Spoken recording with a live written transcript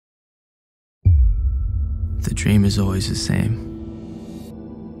The dream is always the same.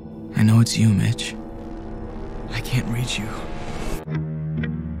 I know it's you, Mitch. I can't reach you.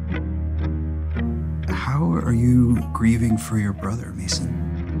 How are you grieving for your brother, Mason?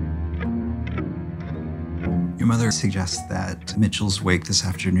 Your mother suggests that Mitchell's wake this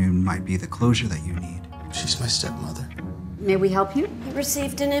afternoon might be the closure that you need. She's my stepmother. May we help you? You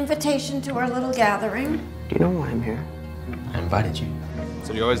received an invitation to our little gathering. Do you know why I'm here? I invited you.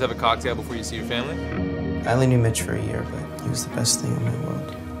 So do you always have a cocktail before you see your family? I only knew Mitch for a year, but he was the best thing in my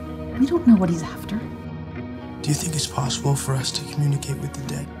world. We don't know what he's after. Do you think it's possible for us to communicate with the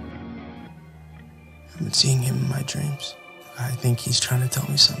dead? I've been seeing him in my dreams. I think he's trying to tell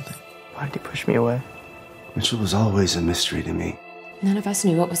me something. Why did he push me away? Mitchell was always a mystery to me. None of us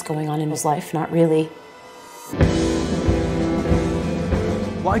knew what was going on in his life, not really.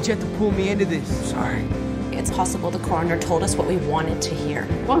 Why'd you have to pull me into this? Sorry. It's possible the coroner told us what we wanted to hear.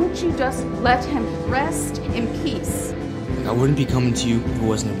 Why don't you just let him rest in peace? I wouldn't be coming to you if it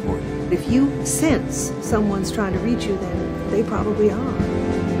wasn't important. If you sense someone's trying to reach you, then they probably are.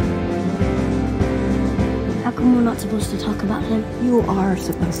 How come we're not supposed to talk about him? You are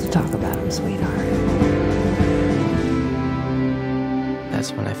supposed to talk about him, sweetheart.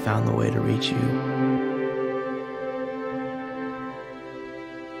 That's when I found the way to reach you.